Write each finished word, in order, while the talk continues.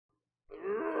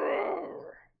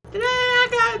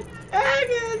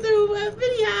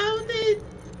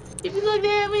If you look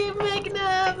at me making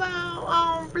a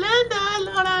blender,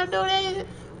 Lord, I know that.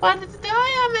 Watch the story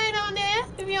I made on there.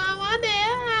 If you don't want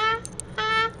that,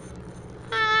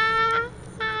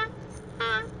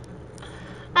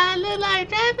 I look like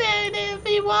trap bag and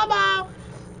be about.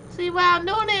 See why I'm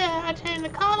doing that? I changed the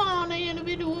color on the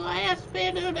individual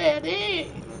aspect of that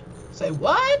thing. Say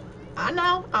what? I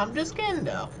know. I'm just kidding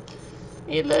though.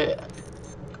 You look.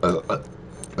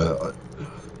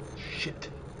 Shit.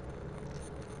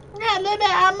 Yeah, look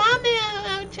at I'm on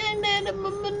there changing that to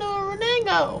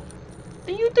Renego.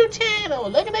 The YouTube channel.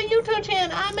 Look at the YouTube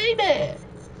channel. I made that.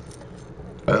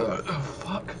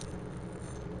 Fuck.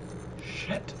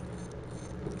 Shit.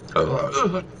 Now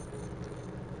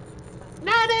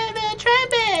that trap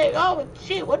bag. Oh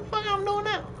shit, what the fuck I'm doing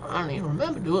now? I don't even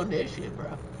remember doing that shit, bro.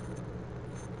 What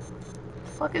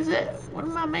the fuck is that? What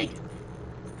am I making?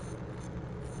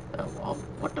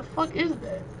 What the fuck is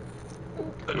that?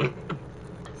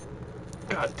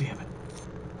 God damn it.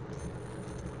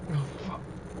 Oh, fuck.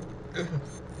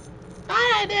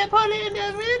 Alright, then put it in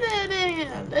the video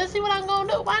then. Let's see what I'm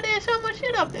gonna do. Why there's so much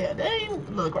shit up there? That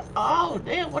ain't look right. Oh,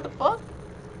 damn, what the fuck?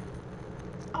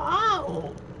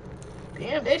 Oh.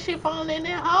 Damn, that shit falling in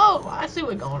that hole. I see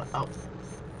what's going on. Oh.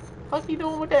 Fuck you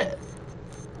doing with that?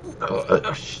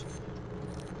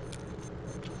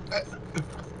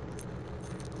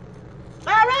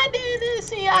 Alright then, let's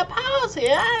see. I pause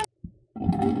here.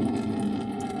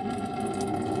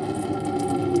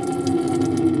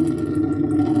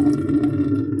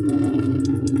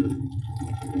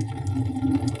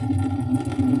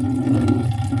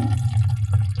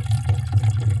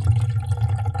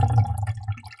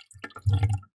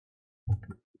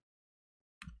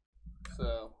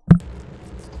 So,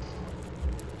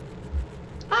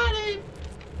 I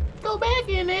go back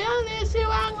in there and let's see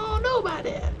what I'm gonna do about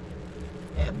that.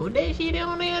 And put that shit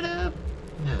on there to,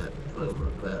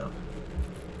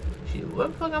 shit, what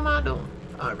the fuck am I doing?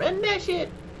 Render that shit.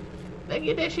 Let's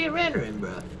get that shit rendering,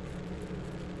 bro.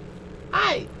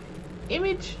 Alright,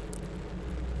 image.